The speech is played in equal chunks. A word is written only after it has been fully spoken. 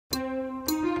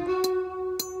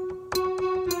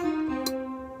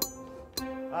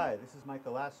Hi, this is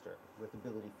Michael Astor with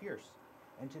Ability Fierce,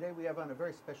 and today we have on a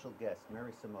very special guest,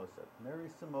 Mary Somoza. Mary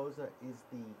Somoza is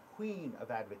the queen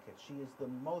of advocates. She is the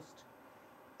most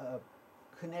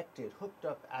connected, hooked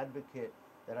up advocate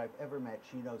that I've ever met.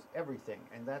 She knows everything,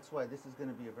 and that's why this is going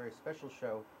to be a very special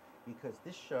show, because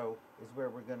this show is where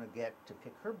we're going to get to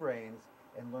pick her brains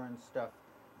and learn stuff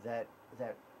that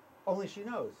only she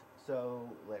knows. So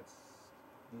let's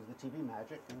use the TV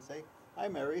magic and say, hi,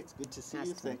 Mary. It's good to see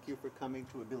you. Thank you for coming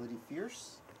to Ability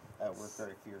Fierce. We're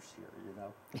very fierce here, you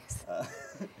know. Yes.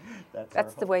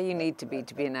 That's the way you need to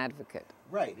be an advocate.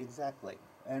 Right, exactly.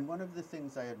 And one of the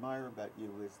things I admire about you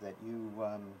is that you've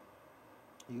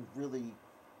really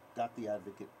got the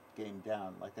advocate game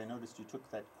down. Like, I noticed you took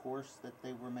that course that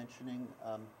they were mentioning.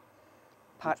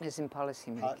 Partners in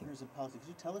Policy Making. Partners in Policy. Could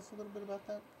you tell us a little bit about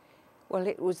that? Well,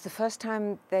 it was the first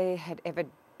time they had ever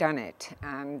done it,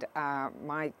 and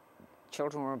my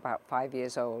children were about 5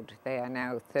 years old. They are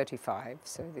now 35,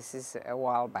 so this is a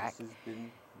while back. This has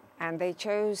been... And they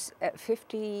chose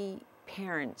 50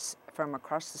 parents from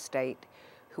across the state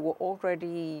who were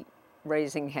already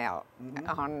raising hell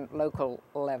on local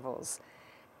levels.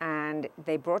 And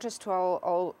they brought us to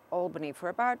Albany for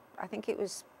about, I think it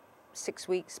was 6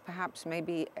 weeks, perhaps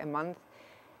maybe a month,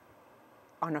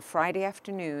 on a Friday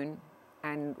afternoon,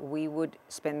 and we would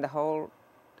spend the whole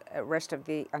rest of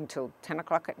until 10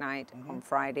 o'clock at night on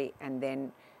Friday, and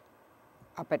then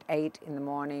up at 8 in the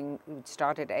morning. We would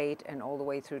start at 8 and all the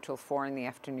way through till 4 in the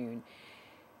afternoon.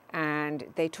 And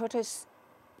they taught us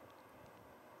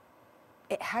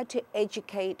how to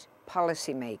educate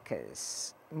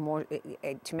policymakers more,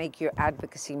 to make your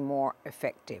advocacy more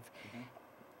effective.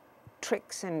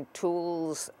 Tricks and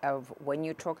tools of when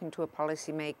you're talking to a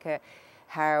policymaker,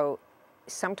 how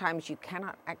sometimes you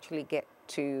cannot actually get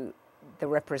to the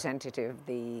representative,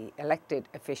 the elected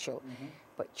official,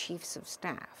 but chiefs of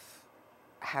staff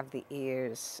have the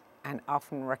ears and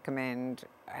often recommend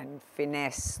and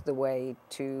finesse the way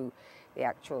to the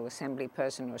actual assembly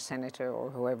person or senator or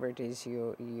whoever it is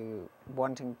you're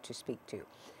wanting to speak to.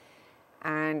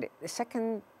 And the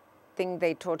second thing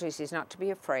they taught us is not to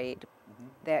be afraid,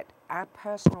 that our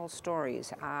personal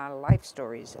stories, our life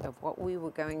stories of what we were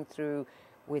going through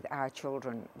with our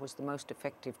children was the most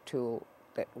effective tool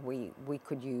that we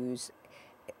could use.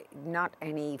 Not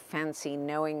any fancy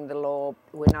knowing the law.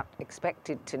 We're not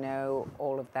expected to know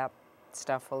all of that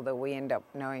stuff, although we end up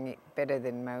knowing it better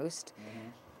than most.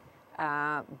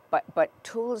 But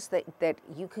tools that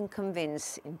you can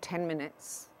convince in 10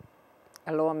 minutes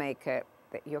a lawmaker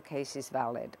that your case is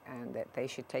valid and that they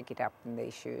should take it up and they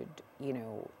should, you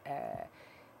know,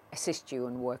 assist you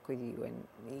and work with you,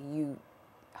 and you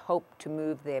hope to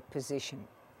move their position.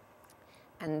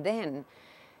 And then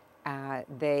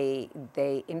they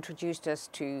introduced us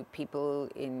to people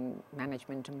in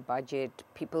management and budget,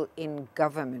 people in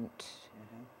government,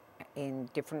 in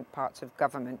different parts of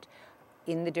government,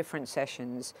 in the different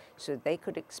sessions, so they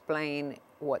could explain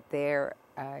what their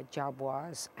job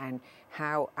was and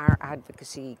how our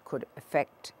advocacy could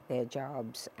affect their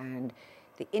jobs, and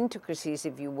the intricacies,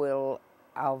 if you will,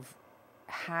 of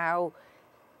how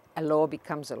a law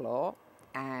becomes a law,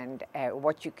 and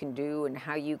what you can do and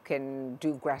how you can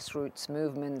do grassroots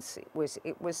movements.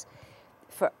 It was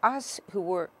for us who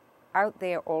were out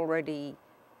there already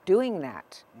doing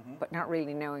that, but not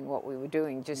really knowing what we were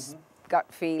doing, just gut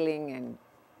feeling and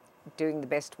doing the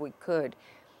best we could.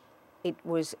 It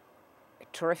was a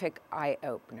terrific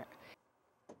eye-opener.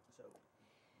 So,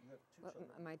 you have two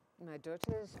children. My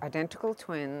daughters, identical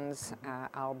twins,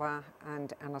 Alba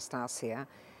and Anastasia,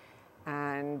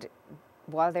 and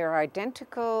while they're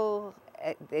identical,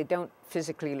 they don't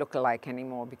physically look alike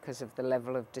anymore because of the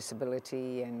level of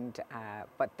disability, and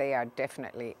but they are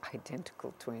definitely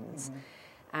identical twins.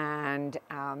 And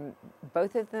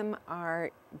both of them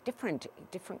are different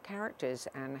characters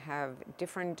and have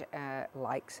different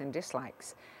likes and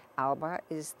dislikes. Alba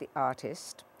is the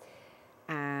artist,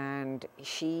 and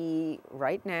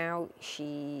right now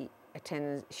she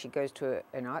goes to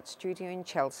an art studio in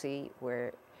Chelsea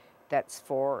where that's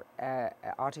for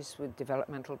artists with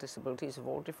developmental disabilities of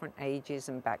all different ages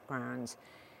and backgrounds,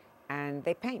 and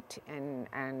they paint and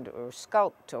or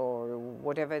sculpt or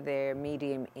whatever their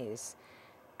medium is.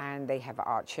 And they have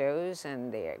art shows,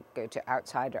 and they go to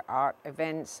outsider art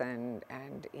events and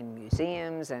in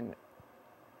museums and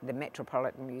the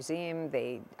Metropolitan Museum.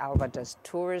 Alba does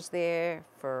tours there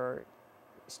for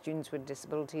students with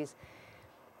disabilities.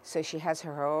 So she has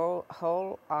her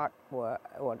whole art work,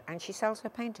 and she sells her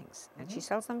paintings, and she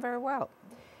sells them very well.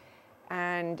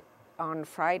 And on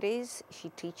Fridays, she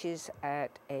teaches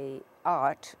at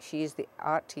she is the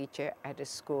art teacher at a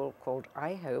school called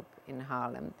I Hope in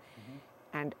Harlem.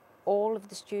 And all of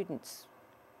the students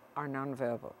are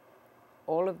nonverbal.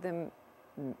 All of them,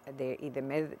 they're either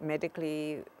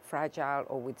medically fragile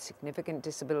or with significant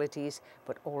disabilities,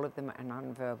 but all of them are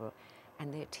nonverbal.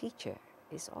 And their teacher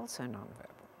is also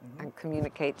nonverbal and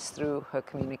communicates through her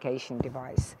communication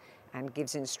device and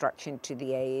gives instruction to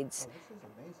the aides. Oh, this is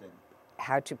amazing.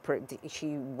 How to,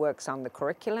 she works on the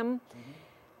curriculum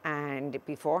and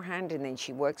beforehand, and then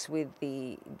she works with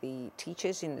the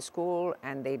teachers in the school,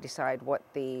 and they decide what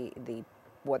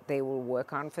what they will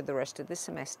work on for the rest of the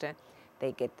semester.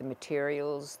 They get the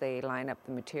materials, they line up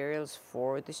the materials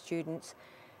for the students,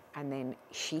 and then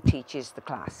she teaches the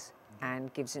class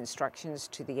and gives instructions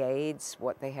to the aides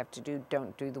what they have to do.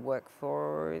 Don't do the work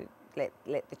let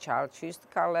the child choose the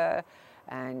color.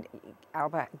 And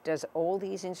Alba does all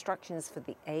these instructions for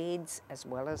the aides as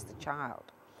well as the child,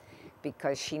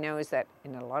 because she knows that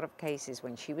in a lot of cases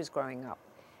when she was growing up,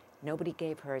 nobody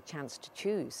gave her a chance to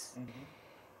choose.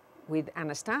 With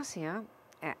Anastasia,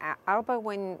 Alba,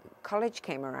 when college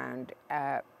came around,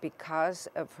 because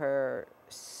of her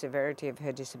severity of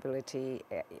her disability,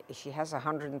 she has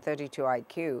 132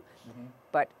 IQ,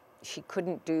 but she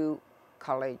couldn't do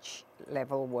college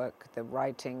level work, the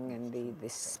writing and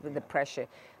the pressure,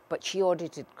 but she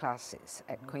audited classes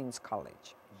at Queen's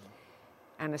College.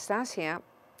 Anastasia,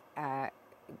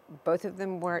 both of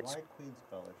them were... Why Queen's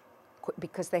College?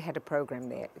 Because they had a program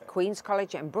there. Queen's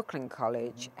College and Brooklyn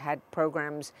College had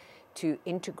programs to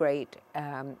integrate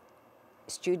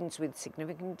students with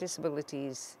significant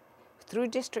disabilities through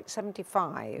District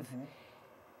 75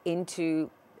 into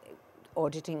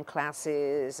auditing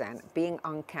classes and being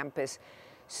on campus.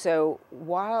 So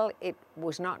while it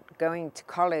was not going to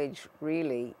college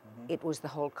really, it was the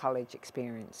whole college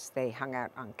experience. They hung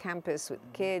out on campus with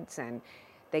kids, and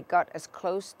they got as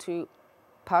close to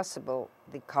possible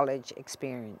the college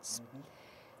experience.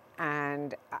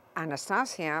 And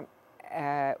Anastasia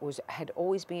had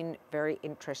always been very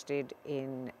interested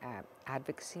in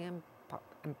advocacy and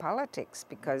politics,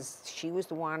 because she was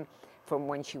the one, from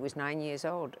when she was 9 years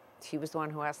old, she was the one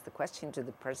who asked the question to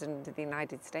the President of the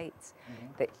United States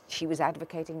that she was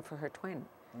advocating for her twin,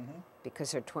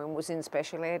 because her twin was in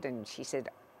special ed, and she said,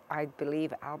 I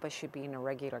believe Alba should be in a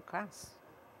regular class,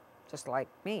 just like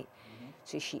me.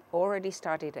 So she already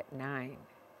started at 9.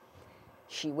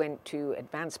 She went to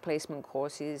advanced placement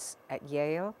courses at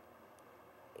Yale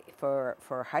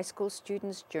for high school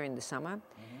students during the summer,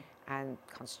 and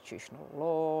constitutional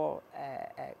law,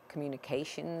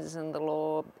 communications and the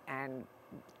law, and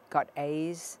got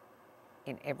A's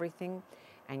in everything.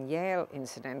 And Yale,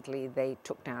 incidentally, they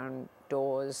took down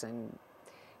doors and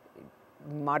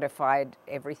modified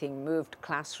everything, moved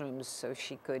classrooms so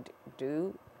she could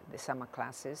do the summer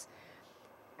classes.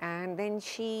 And then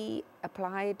she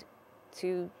applied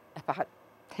to about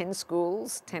 10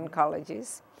 schools, 10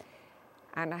 colleges.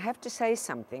 And I have to say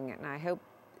something, and I hope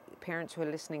parents who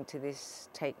are listening to this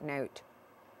take note.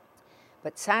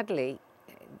 But sadly,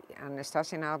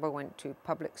 Anastasia and Alba went to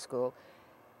public school,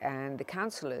 and the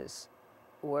counselors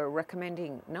were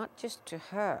recommending, not just to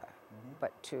her,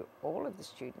 but to all of the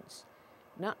students,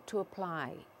 not to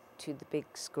apply to the big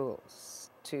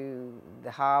schools, to the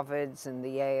Harvards and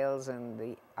the Yales and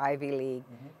the Ivy League,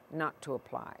 not to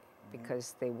apply,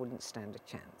 because they wouldn't stand a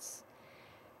chance.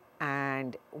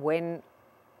 And when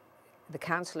the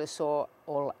counselor saw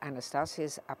all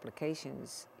Anastasia's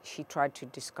applications, she tried to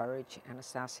discourage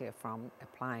Anastasia from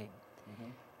applying.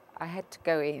 I had to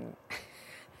go in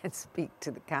and speak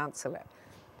to the counselor.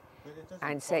 But it doesn't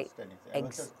and cost say, anything. Well, it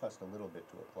does cost a little bit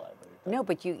to apply, but it no,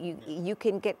 doesn't. but you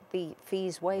can get the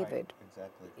fees waived. Right,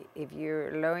 exactly. If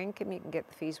you're low income, you can get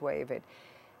the fees waived.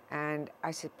 And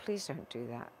I said, please don't do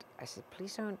that. I said,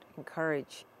 please don't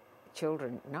encourage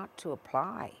children not to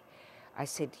apply. I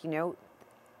said, you know,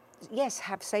 yes,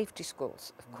 have safety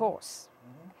schools, of course.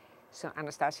 So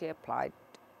Anastasia applied.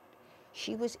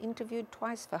 She was interviewed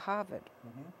twice for Harvard,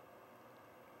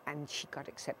 and she got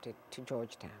accepted to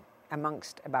Georgetown,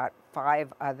 amongst about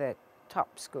 5 other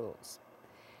top schools.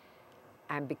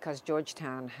 And because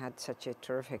Georgetown had such a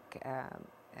terrific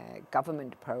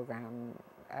government program,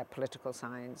 political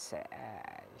science,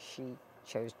 she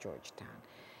chose Georgetown.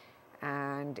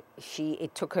 And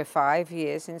it took her 5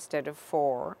 years instead of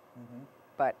 4,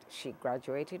 but she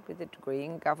graduated with a degree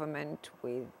in government,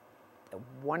 with a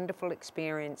wonderful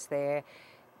experience there,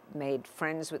 made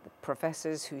friends with the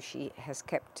professors who she has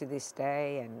kept to this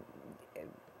day, and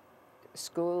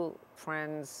school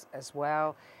friends as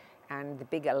well, and the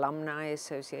big alumni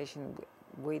association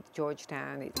with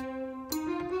Georgetown.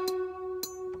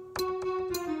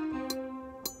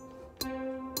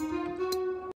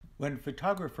 When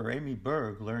photographer Amy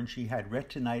Berg learned she had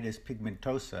retinitis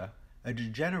pigmentosa, a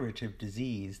degenerative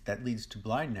disease that leads to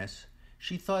blindness,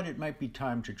 she thought it might be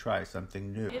time to try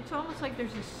something new. It's almost like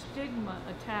there's a stigma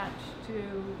attached to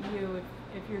you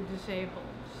if you're disabled.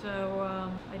 So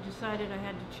I decided I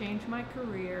had to change my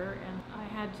career, and I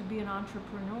had to be an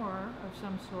entrepreneur of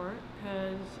some sort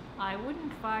because I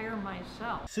wouldn't fire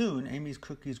myself. Soon, Amy's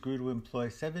Cookies grew to employ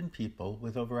 7 people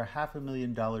with over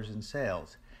 $500,000 in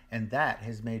sales, and that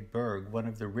has made Berg one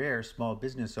of the rare small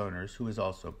business owners who is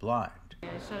also blind.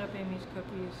 I set up Amy's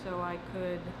Cookies so I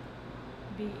could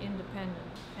be independent,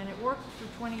 and it worked for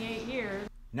 28 years.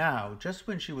 Now, just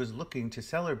when she was looking to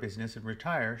sell her business and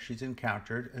retire, she's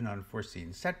encountered an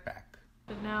unforeseen setback.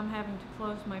 But now I'm having to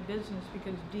close my business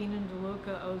because Dean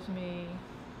DeLuca owes me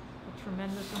a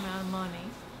tremendous amount of money,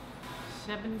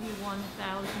 $71,000,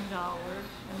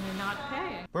 and they're not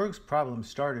paying. Berg's problem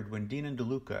started when Dean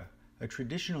DeLuca, a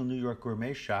traditional New York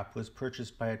gourmet shop, was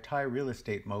purchased by a Thai real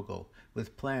estate mogul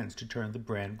with plans to turn the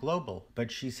brand global.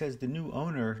 But she says the new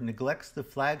owner neglects the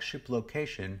flagship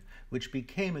location, which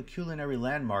became a culinary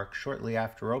landmark shortly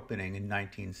after opening in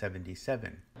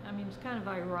 1977. I mean, it's kind of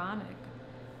ironic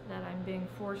that I'm being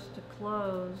forced to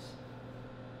close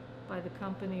by the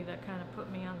company that kind of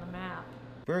put me on the map.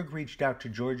 Berg reached out to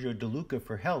Giorgio DeLuca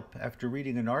for help after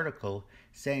reading an article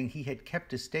saying he had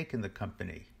kept a stake in the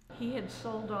company. He had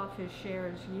sold off his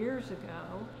shares years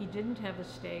ago. He didn't have a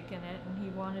stake in it, and he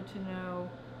wanted to know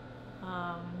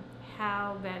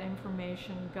how that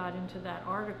information got into that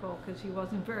article, because he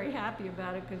wasn't very happy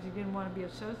about it, because he didn't want to be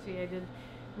associated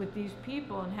with these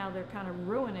people and how they're kind of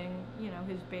ruining,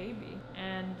 his baby.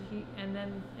 And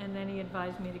then he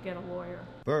advised me to get a lawyer.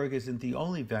 Berg isn't the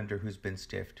only vendor who's been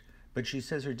stiffed, but she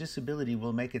says her disability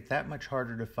will make it that much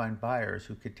harder to find buyers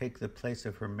who could take the place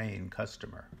of her main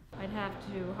customer. I'd have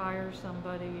to hire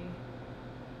somebody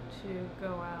to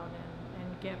go out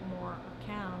and get more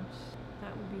accounts.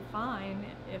 That would be fine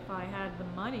if I had the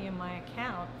money in my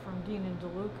account from Dean and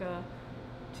DeLuca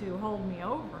to hold me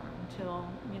over until,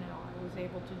 I was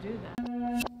able to do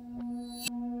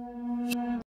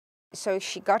that. So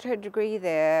she got her degree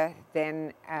there,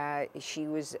 then she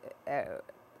was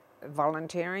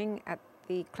volunteering at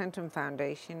the Clinton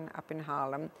Foundation up in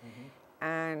Harlem,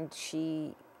 and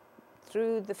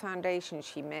through the foundation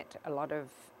she met a lot of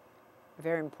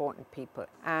very important people.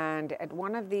 And at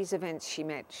one of these events she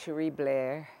met Cherie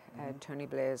Blair, Tony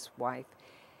Blair's wife,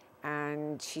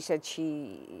 and she said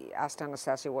she asked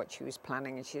Anastasia what she was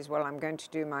planning, and she says, well, I'm going to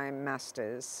do my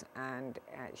master's, and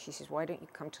she says, why don't you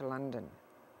come to London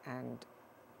and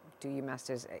do your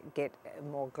master's, get a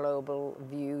more global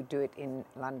view, do it in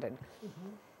London.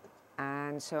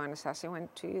 And so Anastasia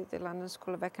went to the London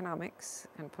School of Economics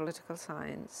and Political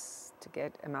Science to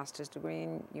get a master's degree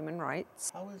in human rights.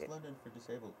 How is London for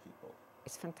disabled people?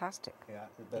 It's fantastic. Yeah,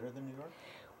 is it better than New York?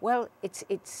 Well,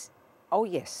 oh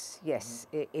yes,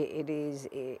 it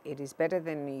is better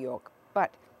than New York.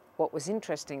 But what was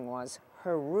interesting was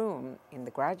her room in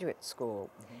the graduate school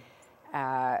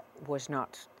was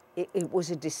not. It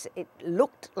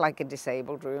looked like a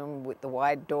disabled room with the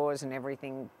wide doors and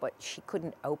everything, but she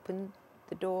couldn't open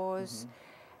the doors.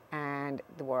 And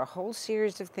there were a whole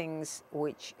series of things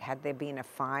which, had there been a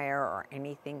fire or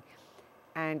anything,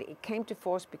 and it came to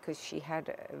force because she had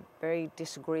a very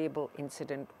disagreeable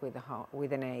incident with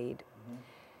an aide,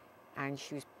 and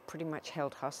she was pretty much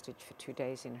held hostage for 2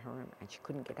 days in her room, and she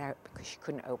couldn't get out because she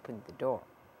couldn't open the door.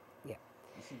 Yeah.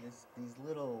 You see, these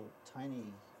little tiny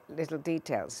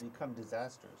details become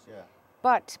disasters, yeah.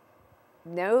 But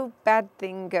no bad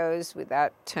thing goes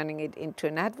without turning it into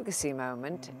an advocacy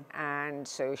moment. And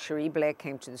so Cherie Blair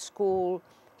came to the school.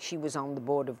 She was on the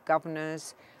board of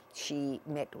governors. She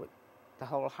met with the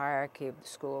whole hierarchy of the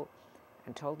school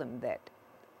and told them that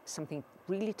something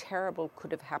really terrible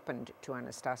could have happened to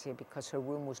Anastasia because her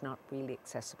room was not really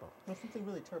accessible. Well, something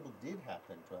really terrible did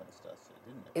happen to Anastasia,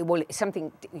 didn't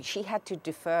it? She had to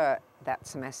defer that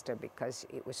semester because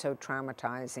it was so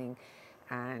traumatizing,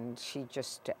 and she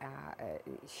just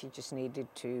needed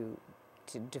to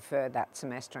defer that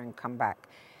semester and come back.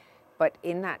 But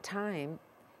in that time,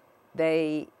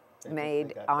 they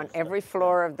made on every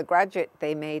floor of the graduate,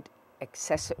 they made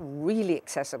really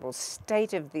accessible,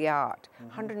 state-of-the-art,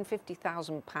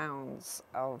 £150,000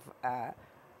 of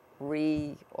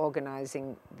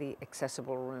reorganizing the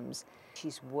accessible rooms.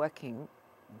 She's working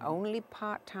only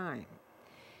part-time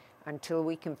until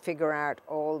we can figure out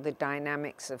all the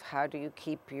dynamics of how do you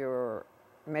keep your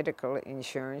medical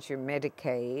insurance, your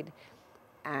Medicaid,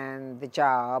 and the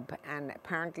job. And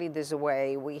apparently there's a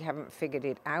way, we haven't figured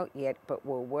it out yet, but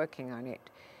we're working on it.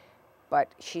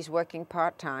 But she's working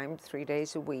part-time, 3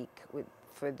 days a week,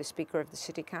 for the Speaker of the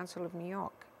City Council of New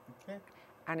York. Okay.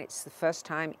 And it's the first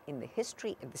time in the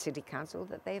history of the City Council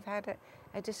that they've had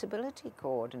a disability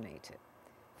coordinator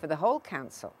for the whole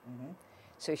council.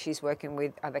 So she's working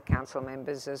with other council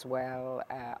members as well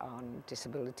on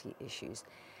disability issues.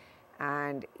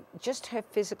 And just her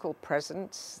physical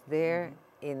presence there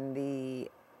in the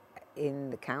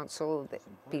council, that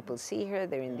people see her,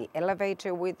 they're in the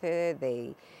elevator with her.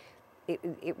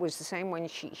 It was the same when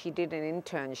she did an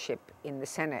internship in the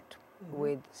Senate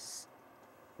with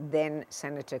then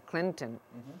Senator Clinton.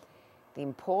 The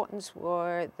importance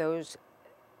were those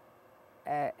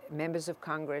members of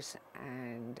Congress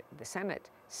and the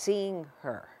Senate seeing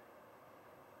her,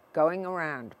 going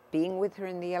around, being with her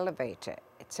in the elevator,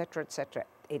 etc., etc.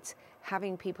 It's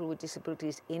having people with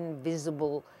disabilities in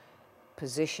visible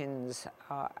positions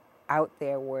out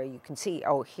there where you can see,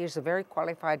 oh, here's a very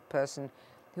qualified person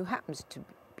who happens to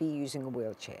be using a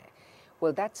wheelchair.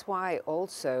 Well, that's why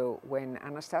also when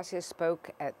Anastasia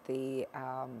spoke at the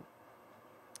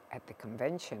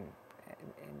convention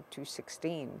in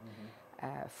 2016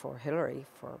 for Hillary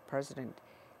for president,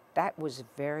 that was a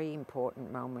very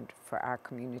important moment for our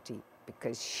community,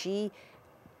 because she,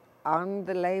 on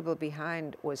the label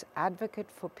behind, was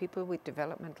advocate for people with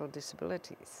developmental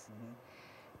disabilities.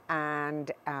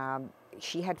 And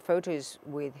she had photos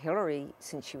with Hillary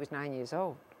since she was 9 years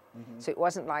old. So it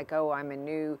wasn't like, oh, I'm a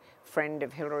new friend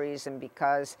of Hillary's, and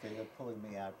because... So you're pulling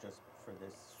me out just for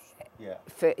this,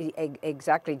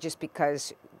 exactly, just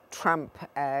because Trump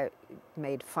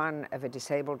made fun of a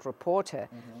disabled reporter.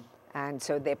 And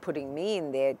so they're putting me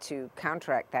in there to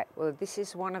counteract that. Well, this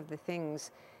is one of the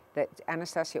things that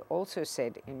Anastasia also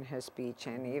said in her speech,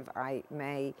 and if I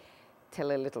may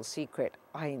tell a little secret,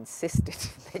 I insisted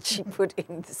that she put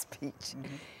in the speech,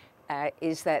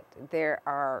 is that there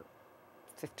are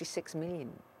 56 million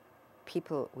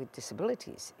people with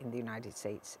disabilities in the United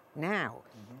States now,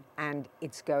 and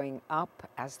it's going up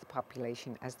as the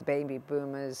population, as the baby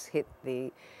boomers hit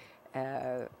the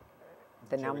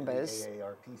numbers. The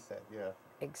AARP said,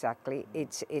 Exactly.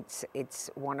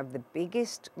 It's one of the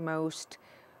biggest, most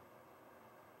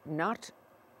not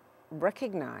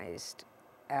recognized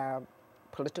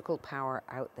political power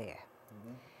out there.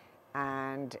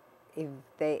 And if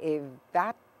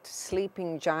that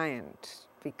sleeping giant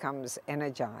becomes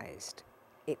energized,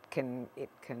 it can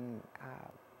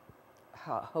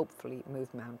hopefully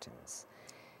move mountains.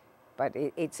 But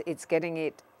it's getting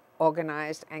it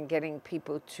organized and getting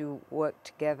people to work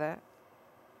together.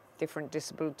 Different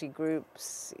disability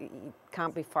groups, you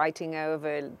can't be fighting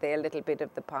over their little bit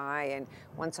of the pie, and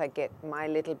once I get my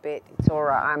little bit, it's all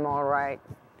right, I'm all right.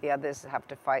 The others have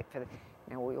to fight for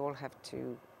we all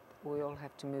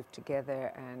have to move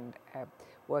together and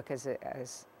work as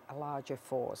a larger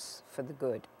force for the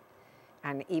good.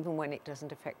 And even when it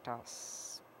doesn't affect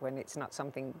us, when it's not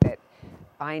something that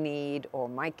I need or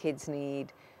my kids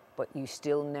need, but you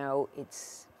still know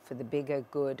it's for the bigger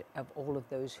good of all of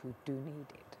those who do need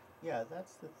it. Yeah,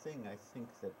 that's the thing I think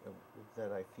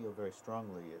that I feel very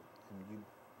strongly.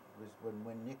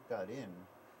 When Nick got in,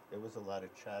 there was a lot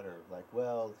of chatter like,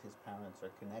 well, his parents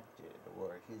are connected,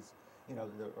 or his,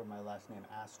 or my last name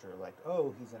Astor, like,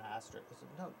 oh, he's an Astor. I said,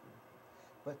 no,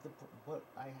 but what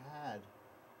I had,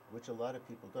 which a lot of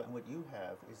people don't, and what you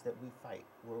have, is that we fight.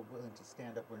 We're willing to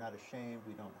stand up. We're not ashamed.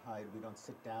 We don't hide. We don't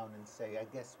sit down and say, I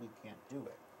guess we can't do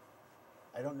it.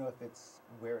 I don't know if it's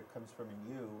where it comes from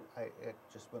in you.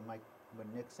 Just when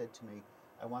Nick said to me,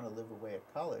 I want to live away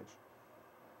at college,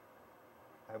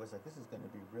 I was like, this is going to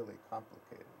be really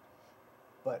complicated.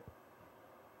 But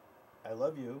I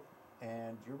love you,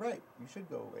 and you're right. You should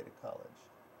go away to college.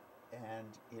 And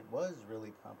it was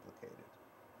really complicated,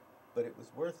 but it was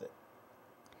worth it.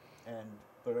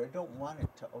 But I don't want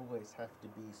it to always have to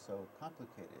be so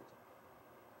complicated,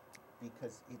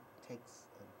 because it takes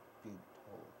a big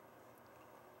toll.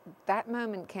 That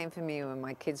moment came for me when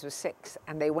my kids were 6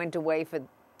 and they went away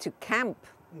to camp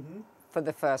for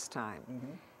the first time.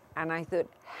 And I thought,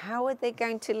 how are they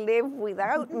going to live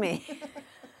without me?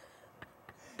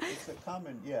 It's a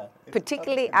common,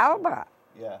 particularly Alba.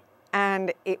 Yeah.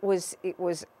 And it was,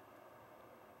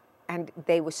 and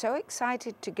they were so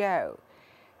excited to go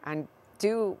and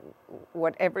do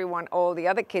what all the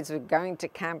other kids were going to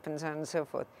camp and so on and so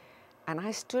forth. And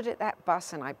I stood at that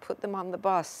bus and I put them on the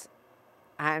bus,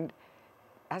 and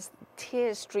as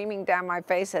tears streaming down my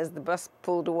face as the bus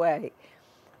pulled away.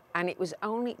 And it was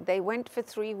only, they went for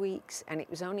 3 weeks, and it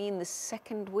was only in the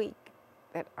second week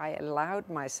that I allowed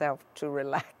myself to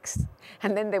relax.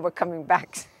 And then they were coming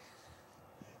back.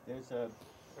 Have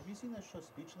you seen that show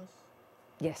Speechless?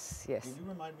 Yes, yes. You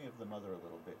remind me of the mother a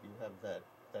little bit. You have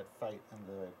that fight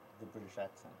and the British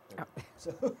accent. Oh.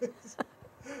 So,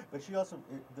 but But she also,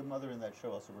 the mother in that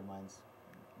show also reminds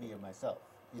me of myself.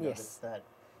 You know, Yes. it's that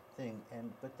thing.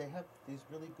 But they have these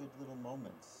really good little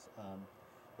moments,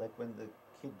 like when the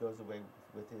kid goes away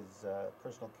with his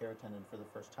personal care attendant for the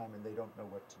first time, and they don't know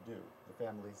what to do. The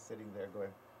family's sitting there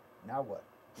going, "Now what?"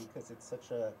 Because it's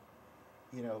such a,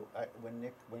 you know, when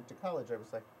Nick went to college, I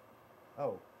was like,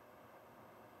 "Oh,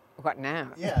 What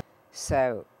now? yeah."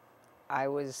 So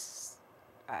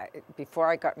before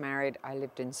I got married, I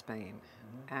lived in Spain,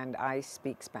 and I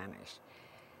speak Spanish.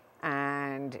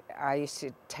 And I used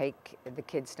to take the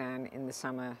kids down in the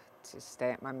summer to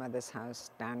stay at my mother's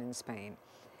house down in Spain.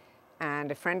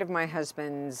 And a friend of my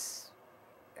husband's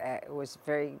was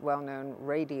very well-known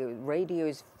radio. Radio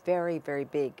is very, very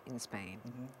big in Spain.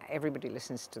 Everybody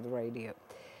listens to the radio.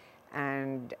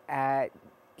 And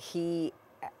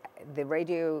the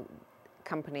radio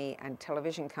company and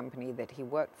television company that he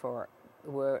worked for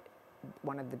were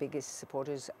one of the biggest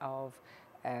supporters of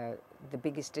the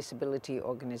biggest disability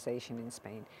organization in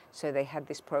Spain. So they had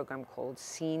this program called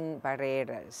Sin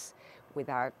Barreras,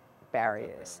 without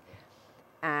barriers.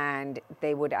 And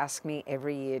they would ask me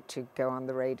every year to go on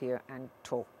the radio and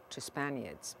talk to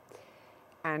Spaniards.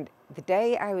 And the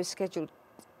day I was scheduled,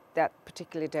 that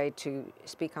particular day, to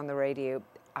speak on the radio,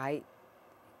 I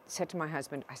said to my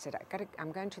husband, I said,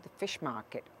 I'm going to the fish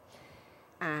market.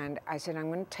 And I said,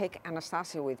 I'm going to take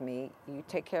Anastasia with me. You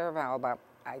take care of Alba.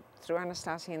 I threw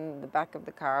Anastasia in the back of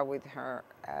the car with her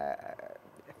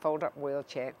fold-up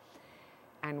wheelchair.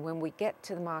 And when we get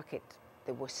to the market,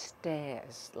 there were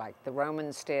stairs, like the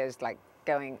Roman stairs, like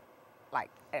going,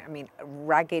 like, I mean,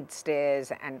 ragged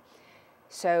stairs. And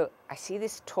so I see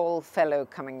this tall fellow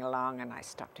coming along, and I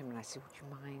stopped him and I said, would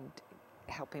you mind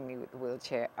helping me with the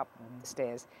wheelchair up the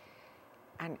stairs?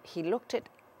 And he looked at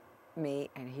me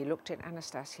and he looked at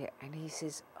Anastasia and he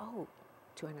says, oh,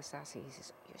 to Anastasia, he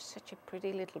says, you're such a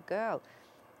pretty little girl.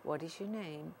 What is your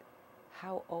name?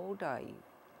 How old are you?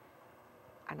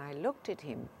 And I looked at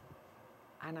him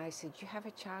and I said, you have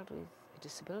a child with a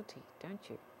disability, don't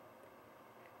you?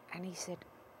 And he said,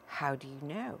 how do you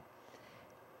know?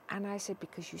 And I said,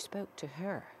 because you spoke to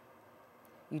her.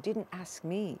 You didn't ask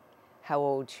me how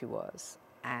old she was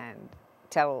and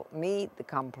tell me the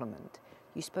compliment.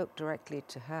 You spoke directly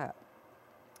to her.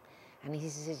 And he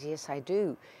says, yes, I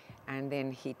do. And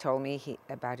then he told me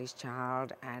about his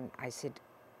child, and I said,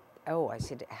 oh, I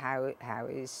said, how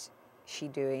is she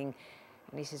doing?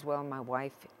 And he says, well, my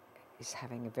wife is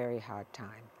having a very hard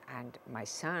time, and my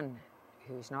son,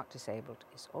 who is not disabled,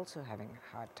 is also having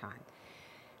a hard time.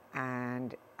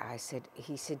 And I said,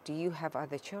 he said, do you have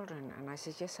other children? And I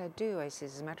said, yes, I do. I said,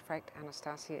 as a matter of fact,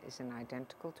 Anastasia is an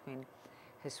identical twin.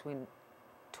 His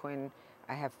twin,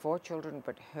 I have 4 children,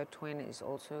 but her twin is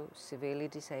also severely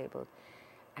disabled.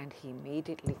 And he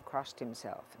immediately crossed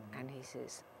himself. And he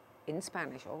says, in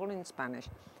Spanish, all in Spanish,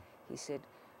 he said,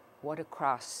 what a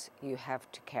cross you have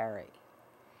to carry.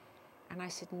 And I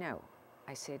said, no.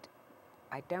 I said,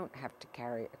 I don't have to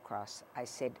carry a cross. I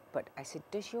said,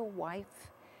 does your wife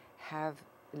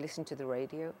listen to the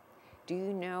radio? Do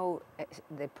you know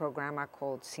the program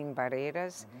called Sin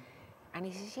Barreras? And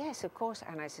he says, yes, of course.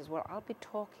 And I says, well, I'll be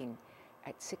talking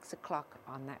at 6 o'clock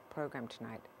on that program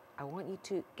tonight. I want you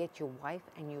to get your wife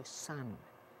and your son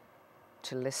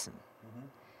to listen.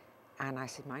 And I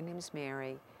said, my name's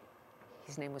Mary.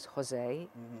 His name was Jose.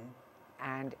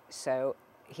 And so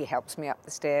he helps me up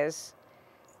the stairs.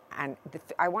 And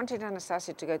I wanted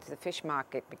Anastasia to go to the fish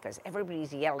market because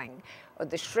everybody's yelling, oh,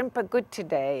 the shrimp are good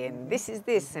today, and this is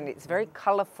this, and it's very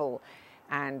colorful,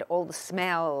 and all the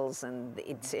smells, and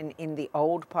it's in the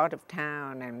old part of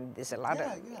town, and there's a lot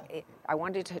of... I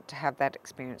wanted her to have that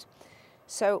experience.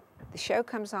 So the show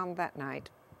comes on that night,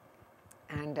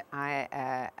 and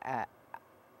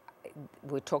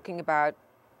we're talking about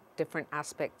different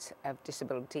aspects of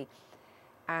disability,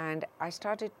 and I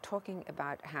started talking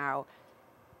about how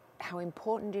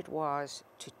important it was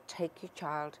to take your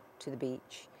child to the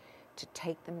beach, to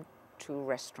take them to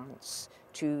restaurants,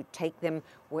 to take them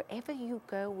wherever you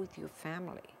go with your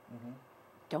family.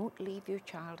 Don't leave your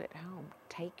child at home.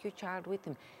 Take your child with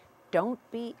them. Don't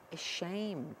be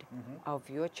ashamed of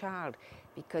your child,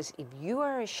 because if you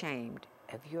are ashamed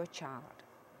of your child,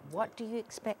 what do you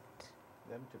expect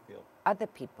Them to feel. other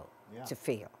people to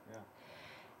feel?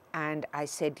 And I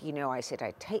said,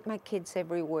 I take my kids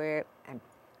everywhere, and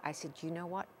I said, you know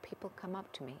what? People come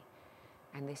up to me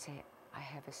and they say, I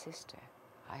have a sister,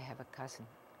 I have a cousin,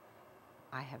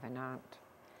 I have an aunt.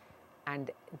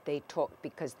 And they talk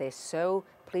because they're so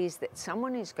pleased that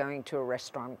someone is going to a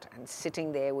restaurant and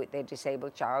sitting there with their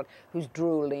disabled child who's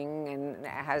drooling and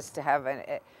has to have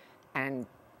and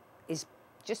is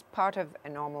just part of a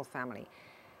normal family.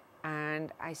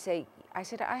 And I said,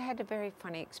 I had a very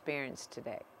funny experience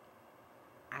today.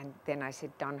 And then I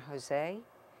said, Don Jose.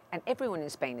 And everyone in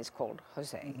Spain is called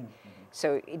Jose. Mm-hmm.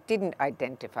 So it didn't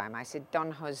identify him. I said,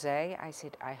 Don Jose, I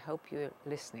said, I hope you're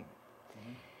listening.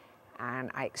 Mm-hmm.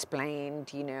 And I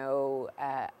explained, you know,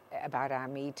 about our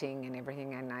meeting and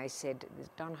everything. And I said,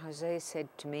 Don Jose said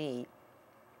to me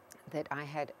that I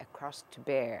had a cross to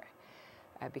bear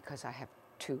because I have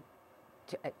two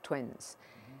twins.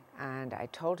 Mm-hmm. And I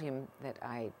told him that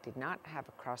I did not have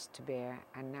a cross to bear.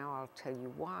 And now I'll tell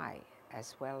you why,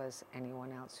 as well as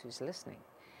anyone else who's listening.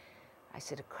 I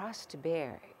said, a cross to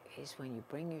bear is when you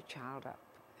bring your child up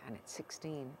and at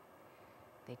 16,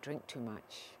 they drink too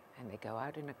much and they go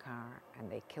out in a car and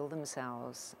they kill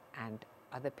themselves and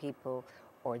other people,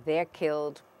 or they're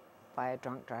killed by a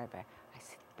drunk driver. I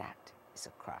said, that is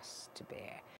a cross to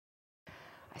bear.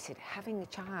 I said, having a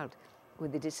child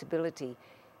with a disability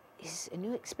is a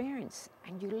new experience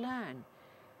and you learn.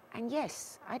 And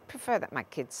yes, I'd prefer that my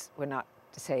kids were not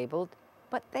disabled,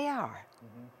 but they are.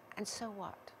 Mm-hmm. And so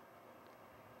what?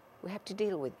 We have to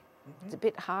deal with it. Mm-hmm. It's a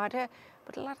bit harder,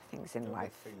 but a lot of things in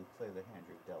life. So you play the hand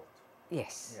you're dealt.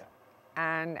 Yes. Yeah.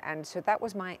 And so that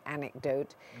was my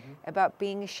anecdote about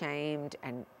being ashamed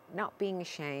and not being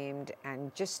ashamed,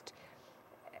 and just,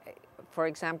 for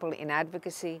example, in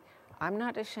advocacy, I'm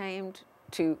not ashamed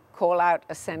to call out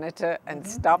a senator and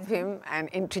stop him and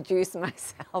introduce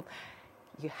myself.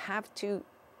 You have to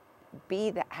be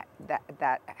that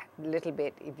little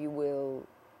bit, if you will,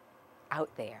 out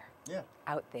there. Yeah.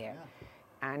 Out there. Yeah.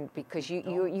 And because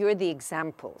you're the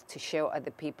example to show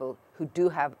other people who do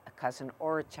have a cousin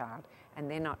or a child and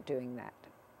they're not doing that.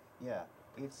 Yeah,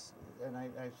 and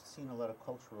I've seen a lot of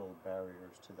cultural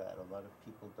barriers to that. A lot of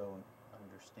people don't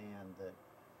understand that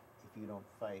if you don't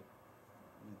fight,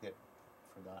 you get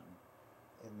forgotten.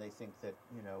 And they think that,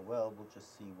 you know, well, we'll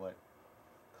just see what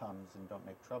comes and don't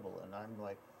make trouble. And I'm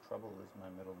like, trouble is my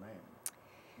middle name.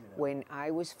 You know? When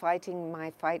I was fighting my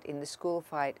fight in the school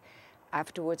fight,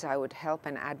 afterwards I would help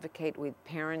and advocate with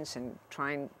parents and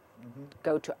try and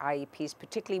go to IEPs,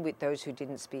 particularly with those who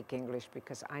didn't speak English,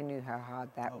 because I knew how hard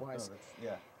that was. No,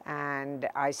 yeah. And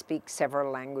I speak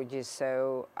several languages,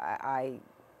 so I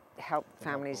help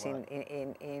families in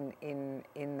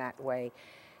that way.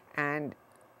 And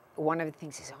one of the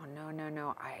things is, oh,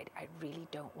 no, I really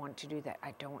don't want to do that.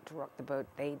 I don't want to rock the boat.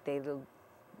 They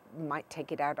might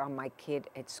take it out on my kid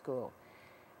at school.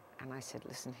 And I said,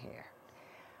 listen here.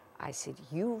 I said,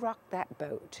 you rock that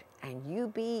boat and you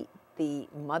be the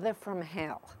mother from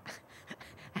hell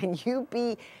and you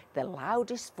be the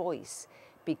loudest voice,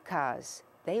 because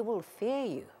they will fear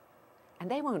you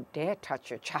and they won't dare touch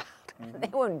your child. They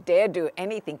won't dare do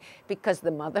anything because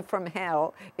the mother from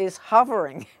hell is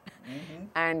hovering.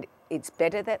 And it's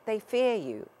better that they fear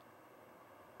you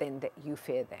than that you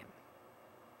fear them.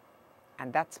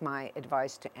 And that's my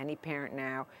advice to any parent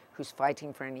now who's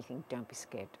fighting for anything. Don't be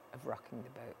scared of rocking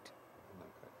the boat.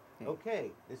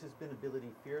 Okay, this has been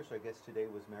Ability Fierce. Our guest today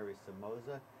was Mary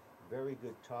Somoza. Very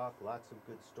good talk, lots of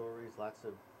good stories, lots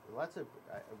of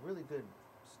really good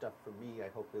stuff for me. I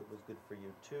hope it was good for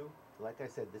you too. Like I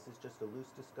said, this is just a loose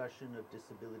discussion of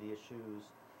disability issues.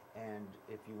 And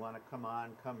if you want to come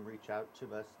reach out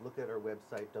to us. Look at our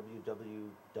website,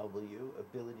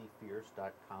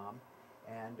 www.abilityfierce.com,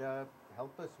 and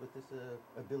help us with this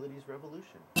abilities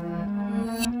revolution.